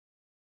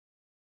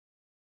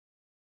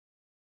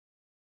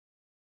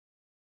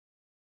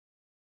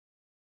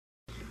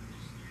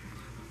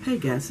Hey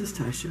guys, it's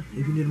Tasha.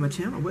 If you're new to my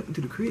channel, welcome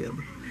to the crib.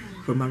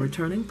 For my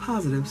returning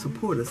positive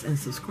supporters and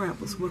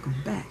subscribers, welcome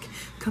back.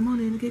 Come on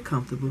in and get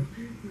comfortable.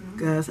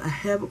 Guys, I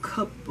have a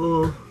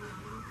couple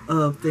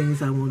of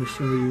things I want to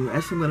show you.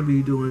 Actually, I'm going to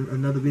be doing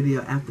another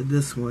video after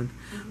this one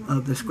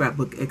of the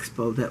Scrapbook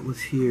Expo that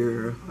was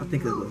here, I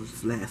think it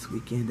was last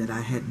weekend, that I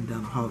hadn't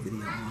done a haul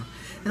video on.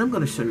 And I'm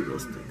going to show you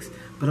those things.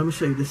 But I'm going to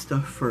show you this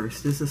stuff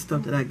first. This is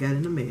stuff that I got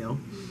in the mail.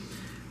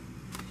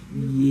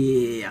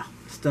 Yeah,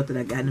 stuff that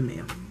I got in the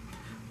mail.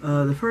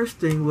 The first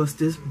thing was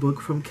this book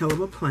from Kell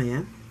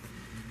Plan,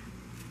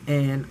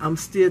 and I'm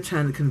still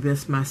trying to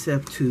convince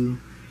myself to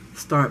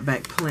start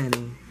back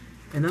planning,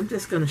 and I'm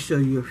just going to show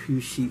you a few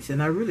sheets,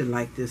 and I really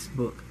like this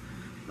book.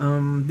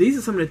 These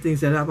are some of the things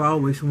that I've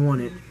always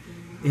wanted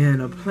in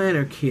a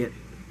planner kit,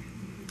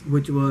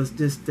 which was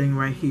this thing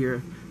right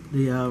here,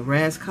 the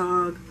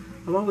Rascog.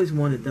 I've always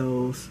wanted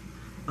those.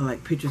 I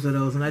like pictures of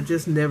those, and I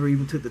just never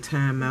even took the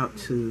time out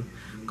to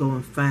go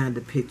and find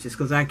the pictures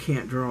because I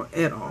can't draw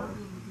at all.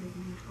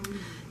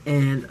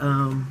 And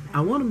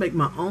I want to make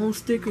my own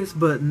stickers,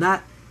 but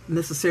not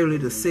necessarily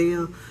to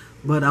sell,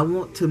 but I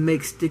want to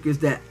make stickers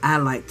that I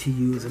like to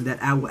use and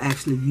that I will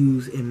actually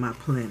use in my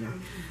planner.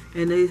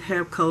 And they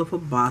have colorful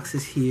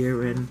boxes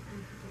here and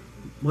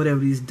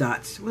whatever these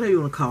dots, whatever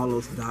you want to call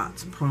those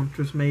dots,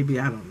 prompters maybe,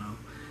 I don't know.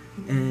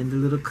 And the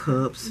little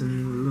cups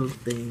and little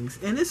things.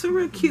 And it's a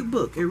real cute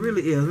book, it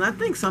really is. And I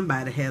think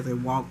somebody has a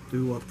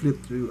walkthrough or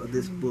flip through of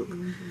this book.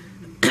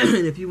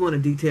 And if you want a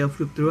detailed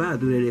flip through, I'll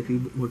do that if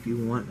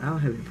you want. I don't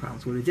have any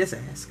problems with it. Just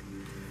ask.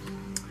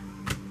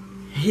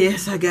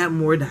 Yes, I got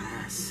more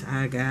dies.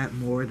 I got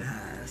more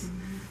dies.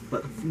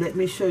 But let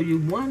me show you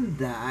one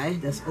die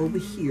that's over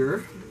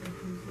here.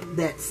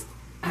 That's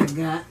I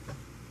got.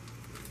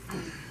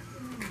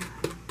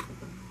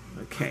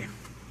 Okay.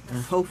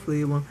 And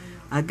hopefully one.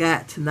 I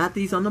got not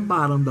these on the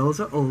bottom.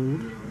 Those are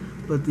old.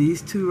 But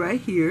these two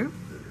right here.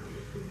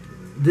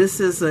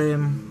 This is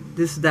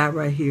this die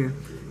right here.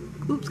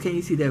 Oops, can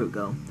you see? There we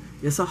go.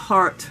 It's a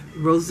heart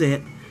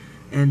rosette,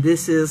 and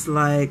this is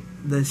like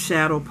the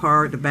shadow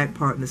part, the back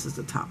part, and this is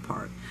the top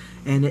part.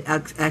 And it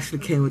actually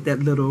came with that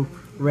little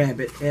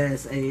rabbit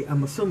as a,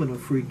 I'm assuming, a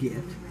free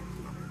gift.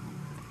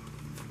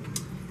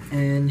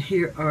 And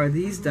here are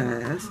these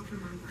dies.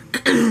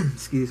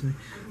 Excuse me.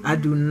 I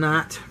do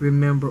not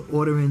remember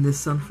ordering this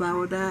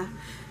sunflower die.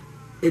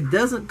 It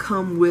doesn't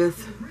come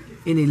with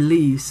any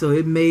leaves, so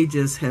it may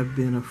just have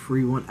been a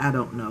free one. I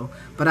don't know,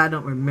 but I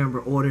don't remember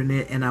ordering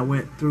it, and I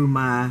went through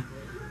my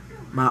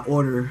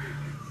order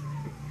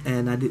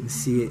and I didn't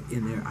see it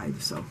in there either.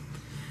 So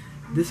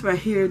this right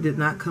here did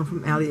not come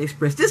from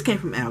Aliexpress. This came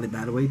from Ali,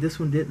 by the way. This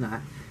one did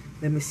not.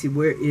 Let me see,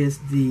 where is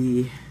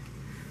the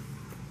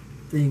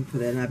thing for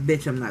that? And I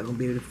bet you I'm not gonna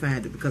be able to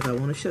find it because I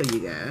want to show you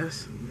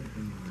guys,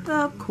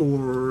 of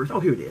course. Oh,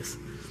 here it is.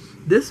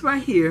 This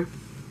right here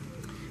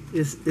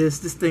is this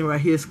thing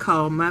right here. It's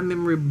called My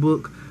Memory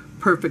Book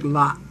Perfect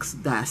Locks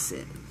die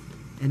set,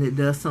 and it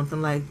does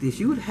something like this.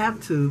 You would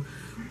have to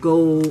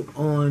go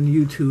on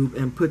YouTube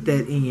and put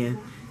that in,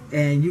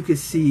 and you can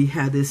see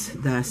how this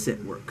die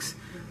set works.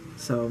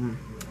 So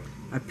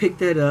I picked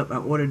that up. I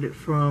ordered it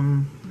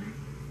from,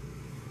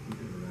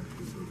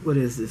 what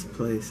is this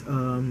place?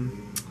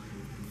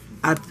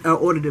 I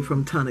ordered it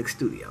from Tonic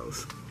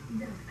Studios.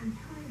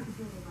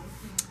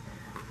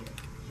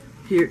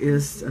 Here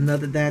is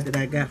another die that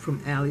I got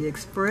from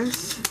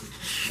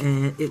Aliexpress,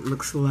 and it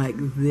looks like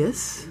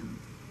this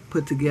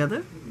put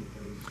together.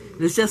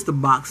 It's just the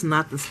box,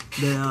 not the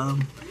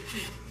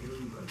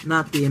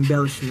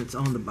embellishments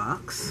on the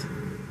box.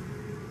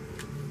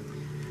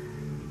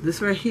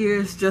 This right here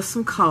is just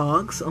some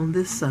cogs on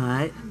this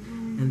side,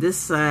 and this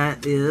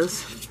side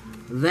is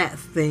that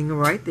thing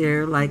right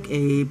there, like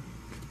a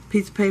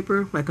piece of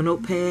paper, like a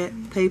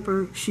notepad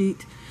paper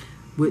sheet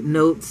with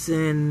notes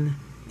and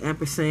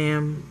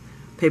ampersand,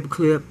 paper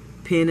clip,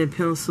 pen and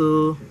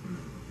pencil,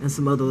 and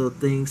some other little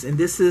things. And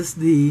this is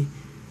the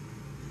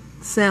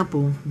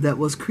sample that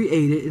was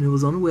created, and it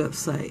was on the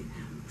website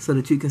so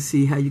that you can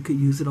see how you could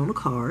use it on a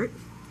card.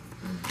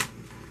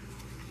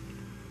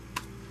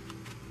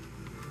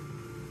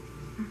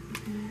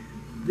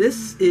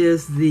 This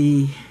is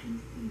the,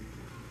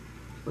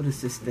 what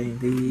is this thing?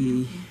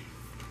 The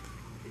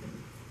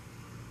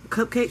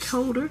cupcake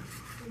holder,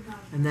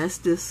 and that's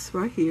this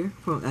right here.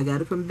 I got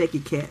it from Becky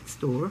Cat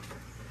store.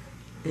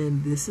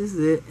 And this is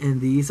it, and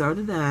these are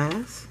the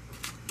dies.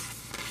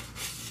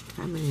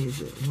 How many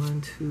is it?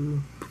 1, 2,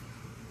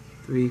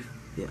 3.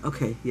 Yeah,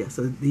 okay, yeah.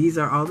 So these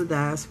are all the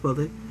dies for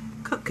the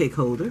cupcake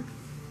holder.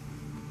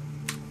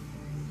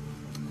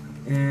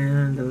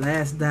 And the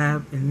last die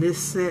in this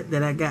set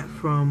that I got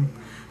from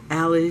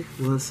Ali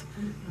was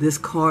this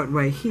card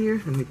right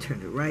here. Let me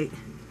turn it right.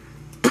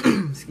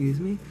 Excuse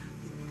me.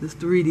 This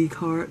 3D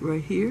card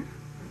right here.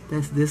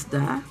 That's this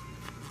die.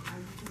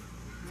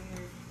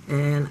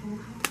 And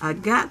I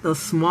got the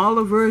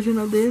smaller version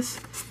of this,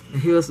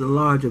 and here's the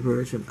larger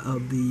version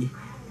of the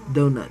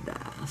donut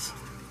dies.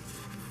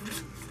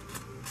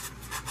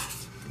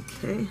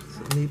 Okay, so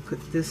let me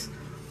put this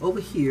over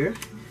here,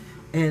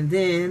 and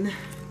then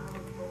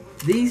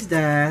These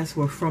dies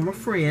were from a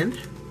friend,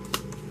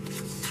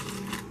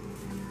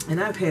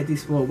 and I've had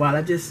these for a while.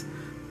 I just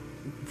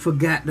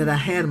forgot that I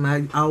had them.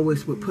 I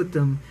always would put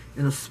them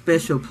in a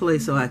special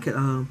place so I could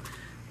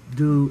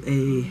do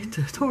a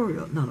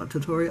tutorial, not a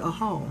tutorial, a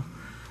haul.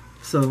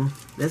 So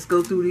let's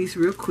go through these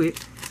real quick.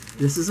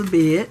 This is a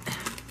bed,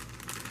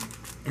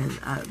 and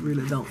I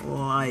really don't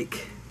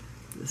like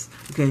this.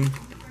 Okay,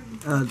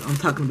 I'm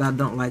talking about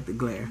don't like the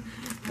glare.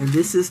 And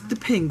this is the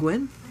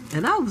penguin,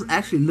 and I was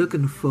actually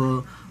looking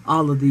for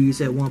all of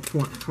these at one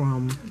point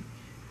from,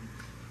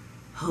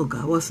 oh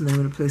God, what's the name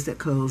of the place that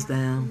closed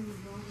down?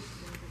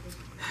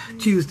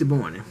 Tuesday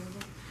morning.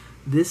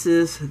 This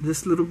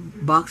little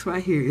box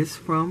right here is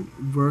from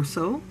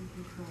Verso,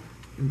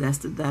 and that's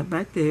the die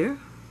back there.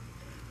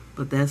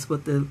 But that's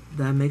what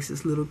that makes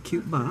this little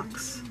cute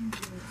box.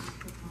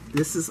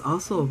 This is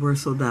also a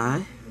Verso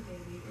die,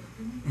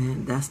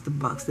 and that's the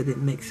box that it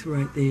makes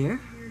right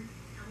there.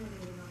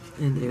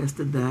 And there's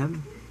the die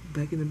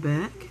back in the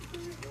back.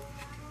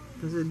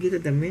 Does it get the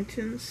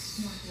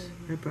dimensions?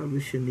 I probably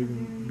shouldn't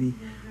even be.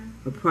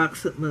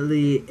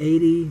 Approximately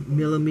 80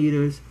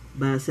 millimeters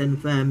by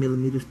 75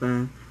 millimeters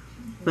by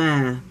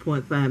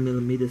 5.5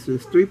 millimeters. So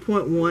it's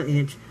 3.1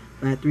 inch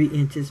by 3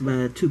 inches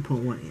by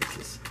 2.1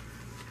 inches.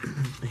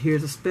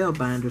 Here's a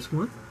Spellbinders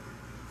one.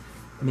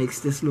 Makes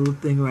this little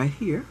thing right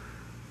here.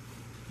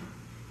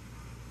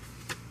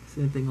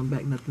 Same thing on the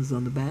back, nothing's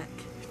on the back.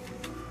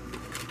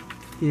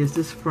 Here's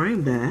this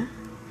frame die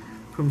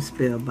from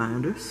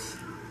Spellbinders.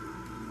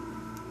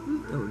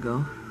 There we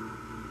go.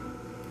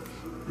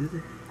 Does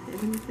it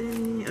have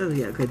anything? Oh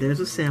yeah, okay, there's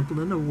a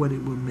sampling of what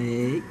it would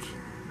make.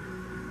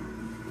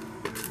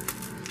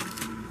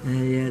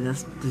 Yeah,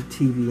 that's the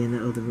TV in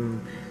the other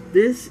room.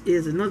 This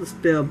is another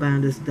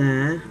Spellbinders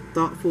die,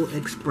 Thoughtful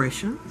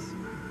Expressions.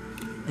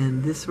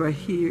 And this right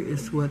here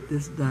is what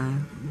this die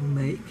will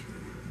make.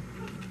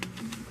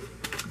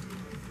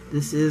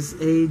 This is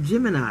a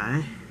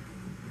Gemini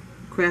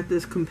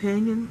Crafter's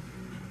Companion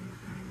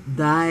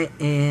die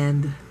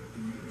and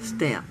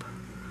stamp.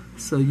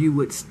 So you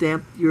would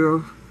stamp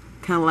your,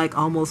 kind of like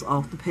almost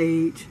off the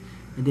page,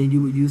 and then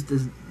you would use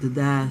the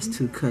dies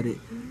to cut it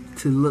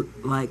to look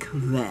like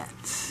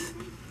that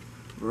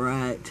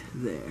right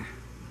there.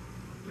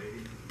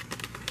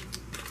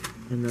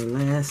 And the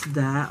last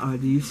die are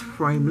these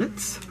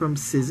framelets from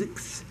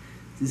Sizzix.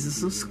 These are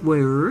some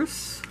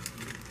squares.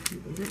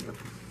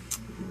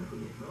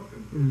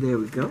 And there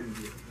we go.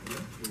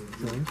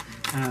 So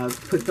I'll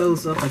put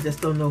those up. I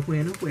just don't know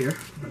when or where,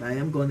 but I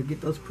am going to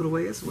get those put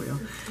away as well.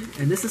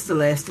 And this is the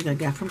last thing I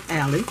got from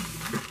Ali.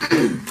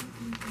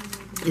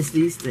 It's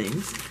these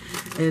things.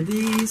 And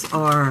these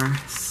are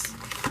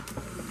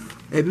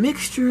a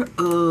mixture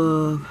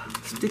of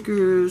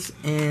stickers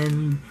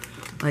and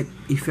like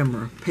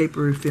ephemera,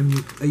 paper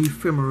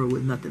ephemera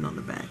with nothing on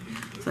the back.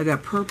 So I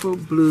got purple,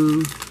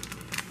 blue,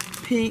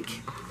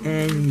 pink,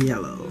 and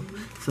yellow.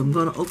 So I'm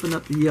going to open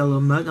up the yellow.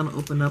 I'm not going to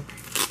open up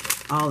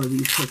all of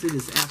these because it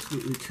is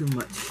absolutely too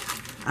much.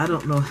 I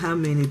don't know how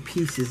many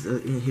pieces are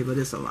in here, but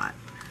it's a lot.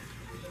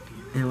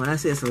 And when I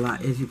say it's a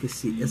lot, as you can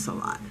see, it's a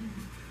lot.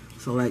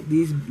 So like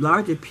these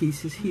larger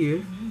pieces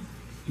here,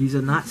 these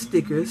are not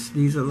stickers.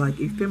 These are like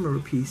ephemera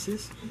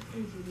pieces.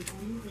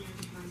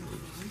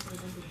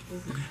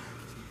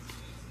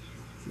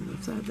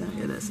 Upside down?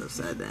 Yeah, that's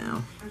upside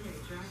down.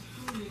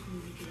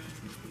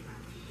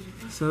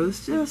 So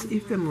it's just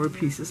ephemera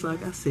pieces,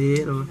 like I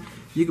said, or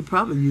you could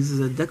probably use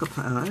it as a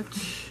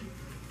decoupage.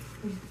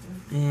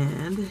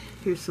 And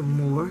here's some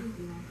more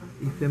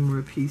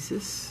ephemera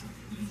pieces.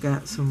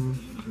 Got some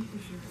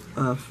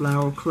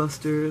flower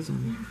clusters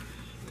and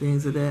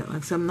things of that. Like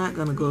I said, I'm not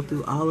gonna go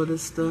through all of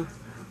this stuff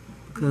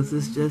because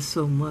it's just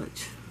so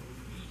much.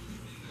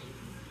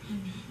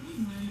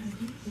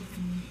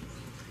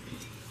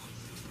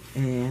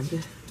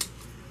 And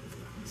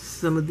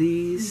some of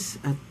these,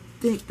 I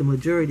think the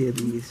majority of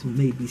these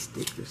may be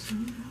stickers.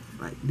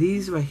 Like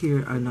these right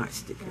here are not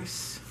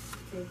stickers.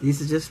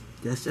 These are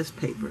that's just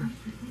paper.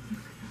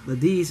 But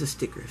these are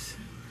stickers.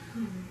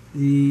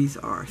 These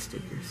are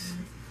stickers.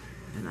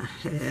 And I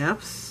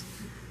have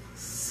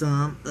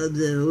some of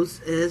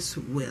those as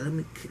well. Let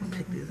me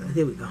pick this up.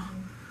 Here we go.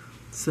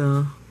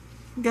 So,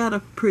 got a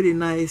pretty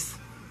nice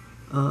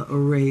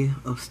array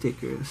of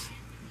stickers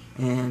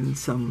and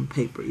some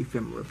paper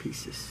ephemera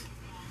pieces.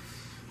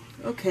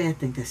 Okay, I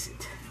think that's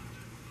it.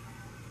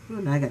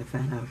 Well, now I gotta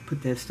find out how to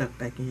put that stuff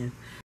back in.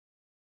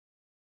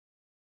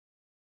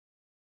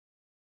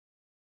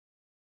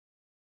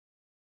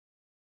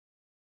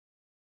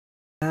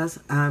 Guys,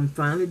 I'm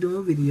finally doing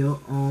a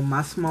video on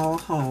my small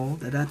haul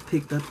that I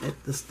picked up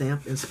at the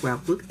Stamp and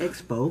Scrapbook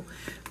Expo.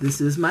 This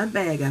is my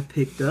bag I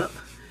picked up,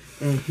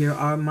 and here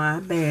are my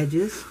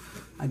badges.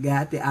 I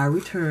got the I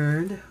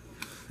Returned,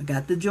 I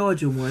got the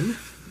Georgia one,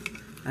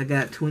 I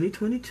got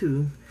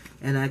 2022,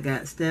 and I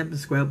got Stamp and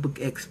Scrapbook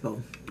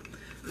Expo.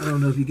 I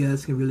don't know if you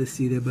guys can really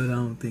see that, but I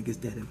don't think it's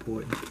that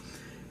important.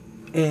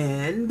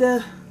 And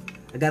I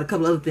got a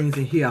couple other things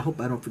in here. I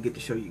hope I don't forget to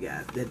show you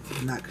guys.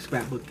 That's not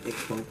Scrapbook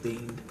Expo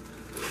themed.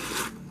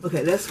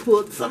 Okay, let's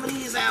pull some of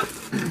these out.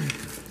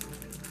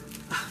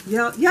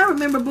 Y'all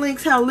remember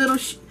Blinks, how little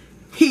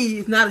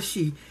he's not a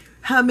she.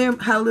 How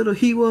little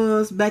he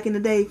was back in the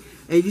day,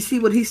 and you see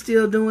what he's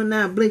still doing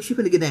now. Blinks, you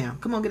finna get down.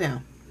 Come on, get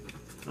down.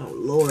 Oh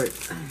Lord,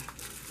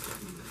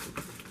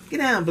 get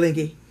down,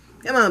 Blinky.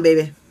 Come on,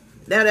 baby.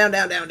 Down.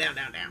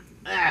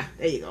 Ah,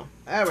 there you go.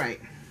 All right.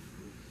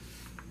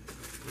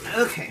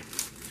 Okay.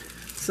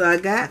 So I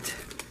got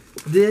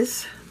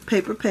this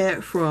paper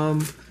pad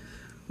from,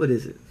 what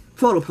is it?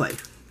 Photoplay,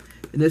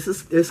 and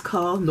it's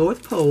called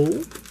North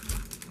Pole.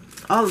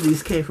 All of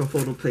these came from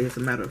Photoplay, as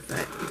a matter of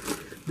fact.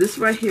 This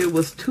right here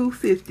was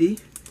 $2.50,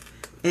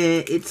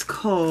 and it's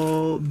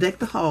called Deck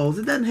the Halls.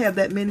 It doesn't have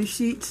that many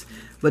sheets,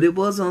 but it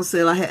was on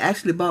sale. I had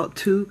actually bought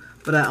 2,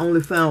 but I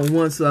only found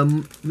 1, so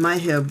I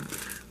might have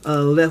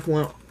left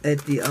one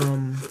at the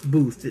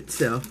booth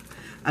itself.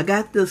 I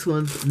got this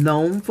one,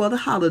 known for the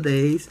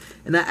holidays,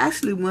 and I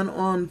actually went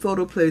on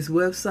Photoplay's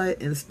website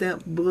and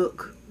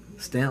Scrapbook,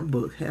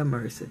 have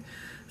mercy,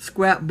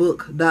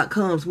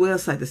 Scrapbook.com's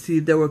website to see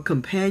if there were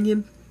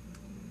companion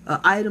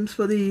items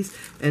for these,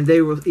 and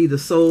they were either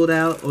sold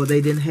out or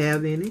they didn't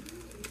have any.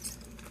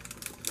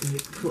 Let me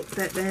put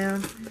that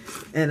down,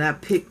 and I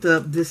picked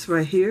up this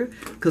right here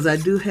because I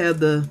do have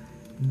the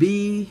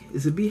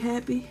is it Be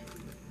Happy?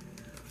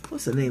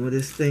 What's the name of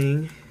this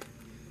thing?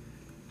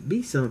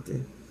 Be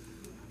something.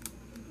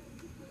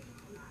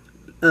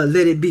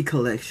 Let It Be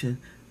collection.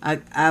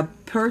 I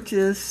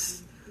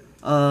purchased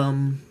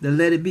the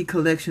Let It Be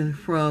collection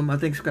from, I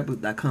think,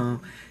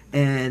 Scrapbook.com,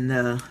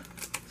 and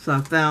so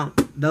I found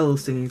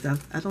those things. I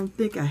don't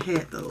think I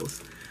had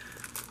those.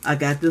 I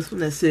got this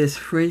one that says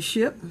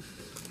Friendship.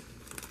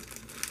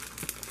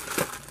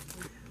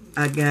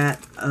 I got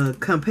a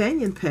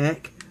companion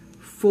pack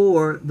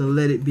for the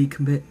Let It Be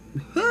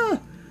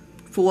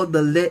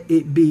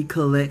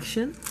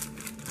collection.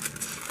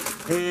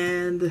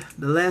 And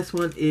the last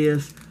one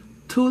is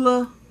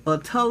Tula, I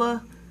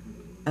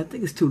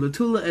think it's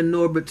Tula and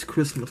Norbert's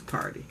Christmas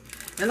Party.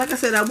 And like I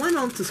said, I went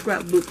on to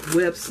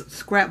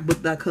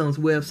Scrapbook.com's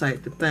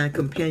website to find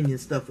companion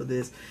stuff for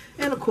this.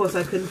 And of course,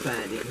 I couldn't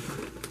find any.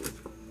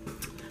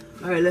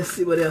 Alright, let's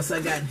see what else I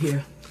got in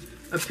here.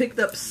 I picked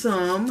up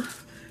some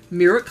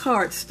mirror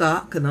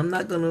cardstock, and I'm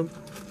not going to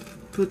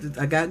put it,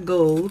 I got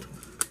gold.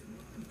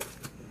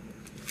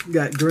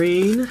 Got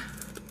green.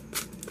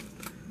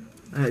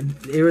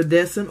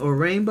 Iridescent or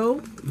rainbow.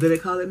 Do they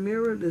call it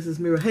mirror? This is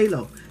mirror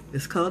halo.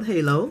 It's called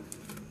Halo.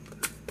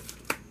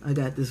 I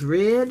got this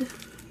red.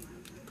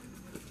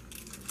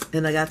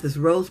 And I got this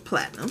rose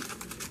platinum. Let's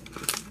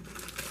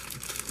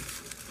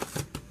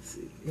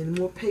see, any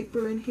more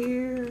paper in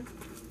here?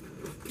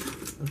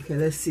 Okay,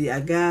 let's see.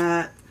 I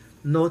got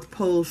North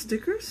Pole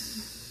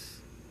stickers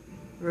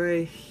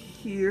right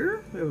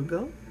here. There we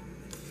go.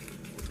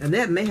 And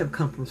that may have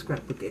come from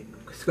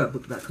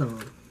Scrapbook.com.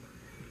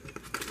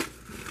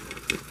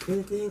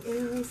 Anything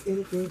else?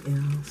 Anything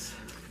else?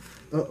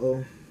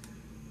 Uh-oh.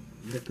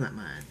 That's not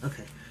mine.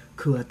 Okay,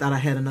 cool. I thought I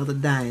had another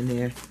die in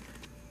there,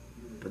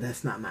 but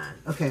that's not mine.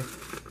 Okay.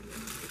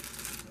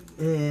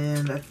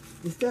 And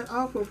is that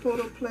all for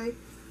Photoplay?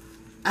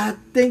 I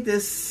think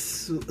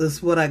this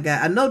is what I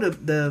got. I know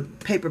the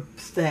paper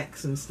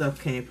stacks and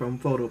stuff came from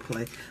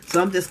Photoplay,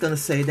 so I'm just going to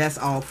say that's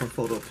all from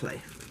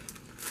Photoplay.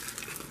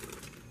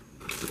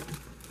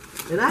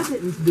 And I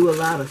didn't do a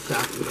lot of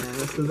shopping,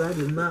 guys, because I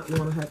did not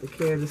want to have to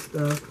carry this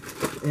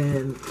stuff.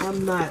 And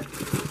I'm not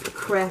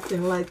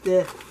crafting like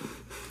that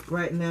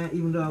right now,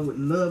 even though I would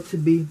love to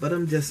be, but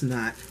I'm just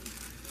not.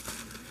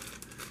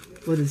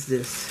 What is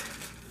this?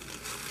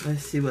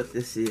 Let's see what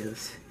this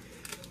is.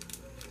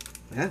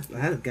 I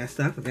got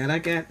stuff. I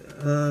got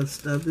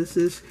stuff. This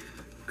is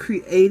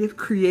Creative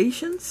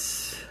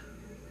Creations.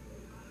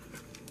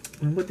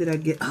 And what did I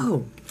get?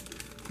 Oh,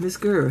 Miss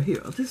Girl here.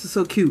 Oh, this is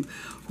so cute.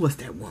 What's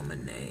that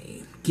woman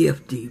name?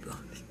 Gift Diva.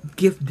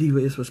 Gift Diva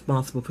is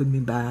responsible for me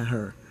buying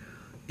her.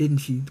 Isn't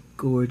she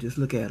gorgeous?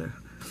 Look at her.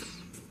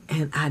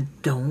 And I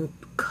don't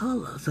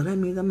color, so that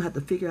means I'm gonna have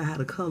to figure out how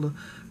to color.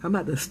 I'm gonna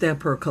have to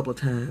stamp her a couple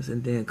times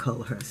and then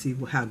color her, see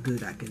how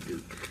good I can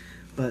do.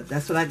 But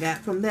that's what I got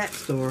from that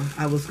store.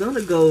 I was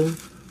gonna go,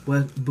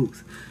 well,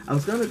 booth. I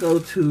was gonna go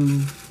to,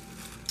 I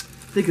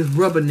think it's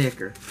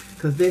Rubbernecker,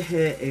 because they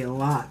had a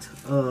lot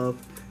of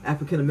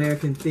African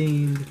American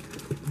themed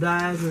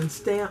dies and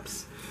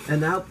stamps,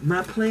 and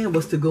my plan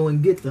was to go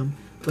and get them,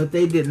 but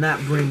they did not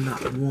bring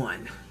not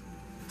one.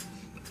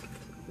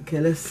 Okay,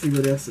 let's see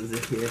what else is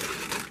in here.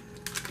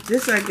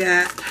 This I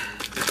got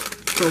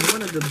from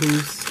one of the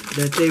booths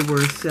that they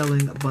were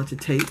selling a bunch of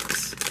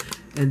tapes,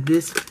 and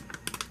this,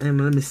 and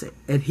let me say,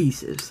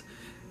 adhesives.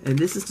 And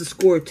this is the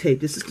score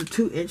tape. This is the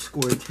 2-inch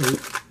score tape.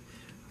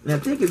 And I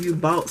think if you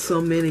bought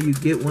so many, you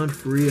get one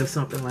free or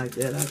something like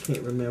that. I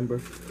can't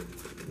remember.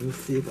 Let me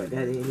see if I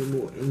got any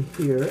more in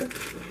here.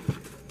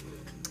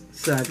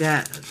 So I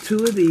got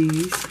 2 of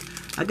these.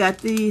 I got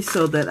these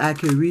so that I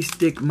can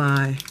restick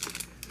my,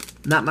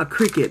 not my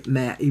Cricut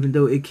mat, even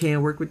though it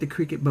can work with the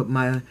Cricut, but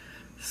my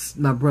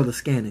brother's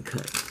Scan and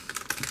Cut.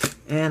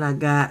 And I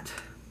got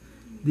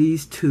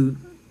these 2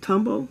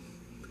 Tumble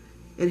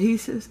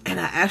adhesives, and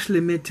I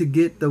actually meant to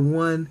get the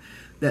one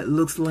that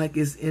looks like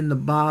it's in the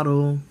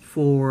bottle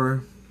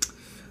for,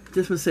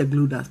 just want to say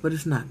glue dots, but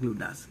it's not glue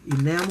dots.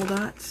 Enamel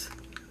dots.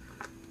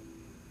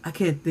 I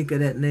can't think of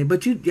that name,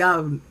 but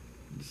y'all,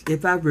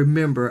 if I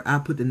remember, I'll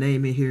put the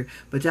name in here,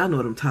 but y'all know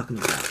what I'm talking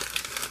about.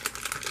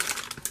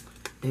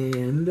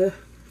 And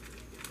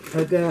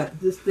I got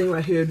this thing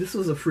right here. This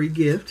was a free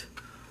gift,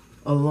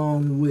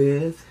 along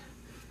with,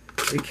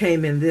 it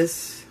came in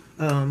this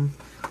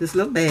this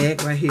little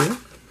bag right here,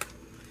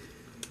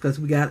 because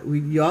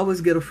you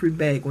always get a free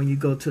bag when you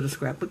go to the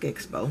Scrapbook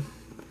Expo.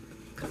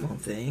 Come on,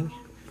 thing.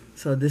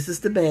 So this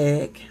is the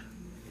bag,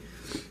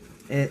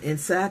 and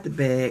inside the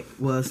bag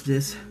was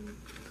this.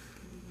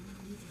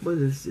 What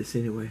is this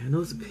anyway? I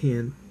know it's a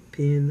pen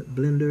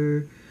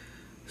blender,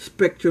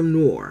 Spectrum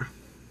Noir.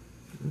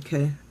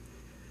 Okay,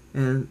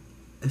 and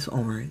it's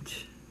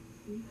orange.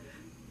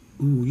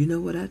 Ooh, you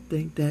know what? I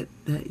think that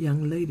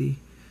young lady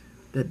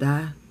that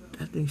died,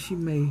 I think she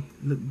may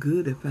look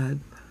good if I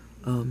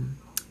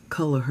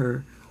color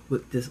her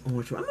with this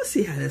orange. I'm gonna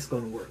see how that's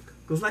gonna work.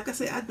 Cause like I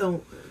say, I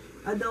don't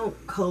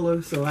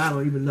color, so I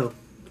don't even know.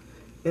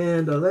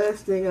 And the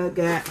last thing I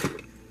got,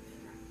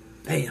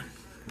 bam,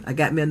 I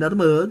got me another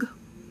mug,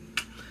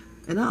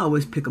 and I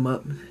always pick them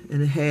up,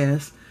 and it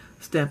has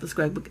stamped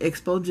Scrapbook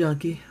Expo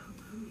Junkie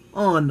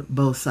on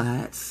both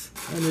sides,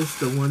 and it's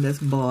the one that's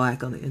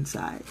black on the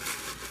inside,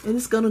 and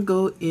it's gonna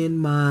go in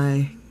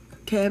my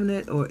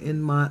cabinet or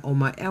on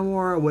my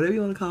armoire or whatever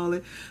you want to call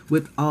it,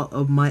 with all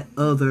of my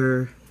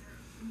other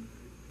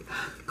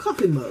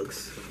coffee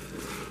mugs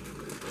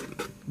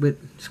with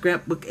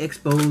Scrapbook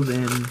Expos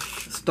and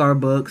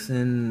Starbucks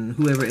and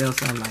whoever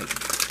else I like.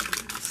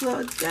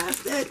 So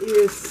guys, that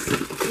is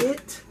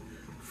it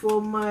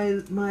for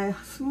my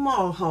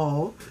small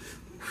haul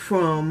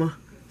from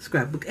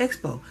Scrapbook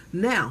Expo.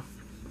 Now,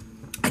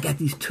 I got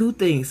these two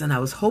things, and I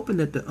was hoping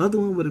that the other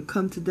one would have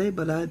come today,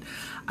 but I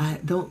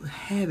don't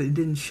have it. It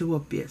didn't show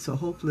up yet, so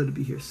hopefully it'll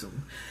be here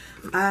soon.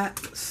 I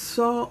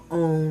saw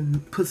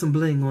put some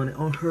bling on it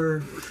on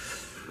her,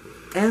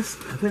 I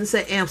couldn't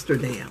say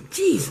Amsterdam,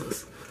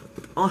 Jesus,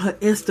 on her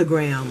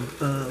Instagram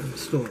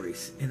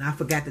stories, and I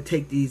forgot to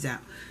take these out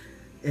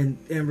and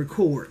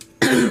record.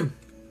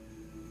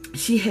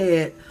 She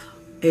had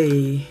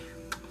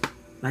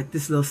like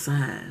this little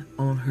sign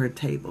on her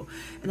table,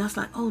 and I was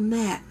like, oh,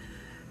 Nat.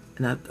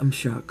 And I'm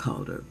sure I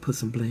called her, put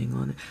some bling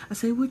on it. I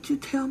said, would you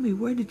tell me,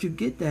 where did you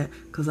get that?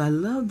 Because I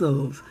love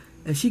those.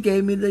 And she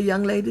gave me the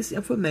young lady's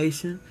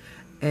information,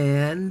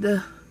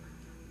 and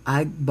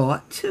I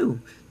bought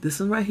two. This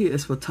one right here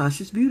is for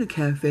Tasha's Beauty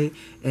Cafe,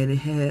 and it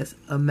has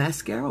a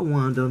mascara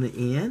wand on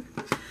the end.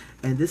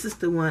 And this is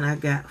the one I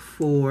got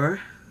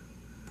for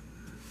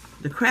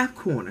the Craft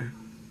Corner.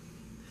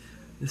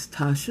 It's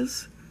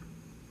Tasha's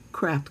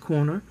Craft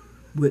Corner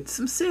with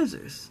some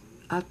scissors.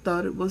 I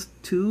thought it was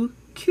too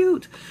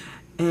cute,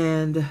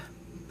 and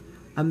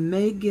I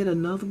may get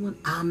another one.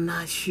 I'm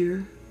not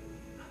sure.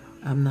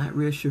 I'm not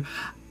real sure.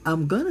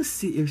 I'm gonna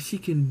see if she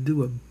can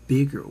do a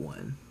bigger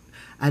one.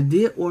 I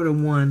did order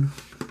one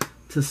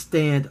to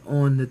stand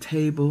on the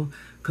table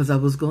because I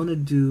was gonna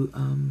do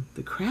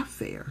the craft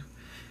fair.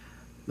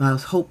 I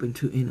was hoping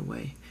to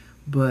anyway,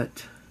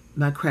 but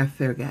my craft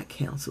fair got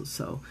canceled.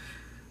 So,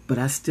 but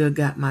I still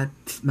got my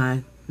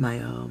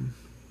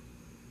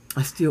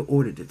I still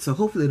ordered it, so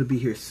hopefully it'll be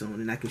here soon,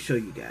 and I can show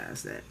you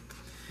guys that.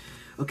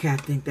 Okay, I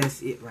think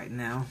that's it right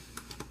now.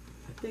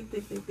 I think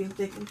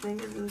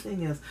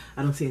anything else.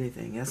 I don't see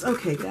anything else.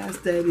 Okay, guys,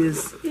 that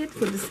is it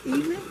for this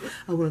evening.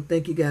 I want to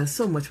thank you guys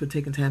so much for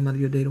taking time out of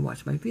your day to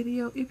watch my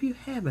video. If you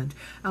haven't,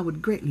 I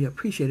would greatly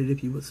appreciate it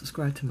if you would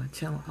subscribe to my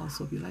channel.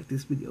 Also, if you like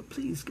this video,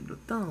 please give it a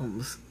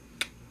thumbs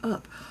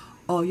up.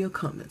 All your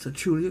comments are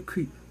truly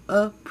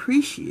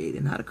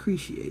appreciated, not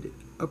appreciated.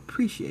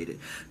 Appreciate it.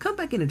 Come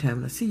back anytime,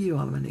 and I'll see you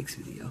all in my next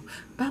video.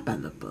 Bye bye,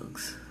 love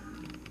bugs.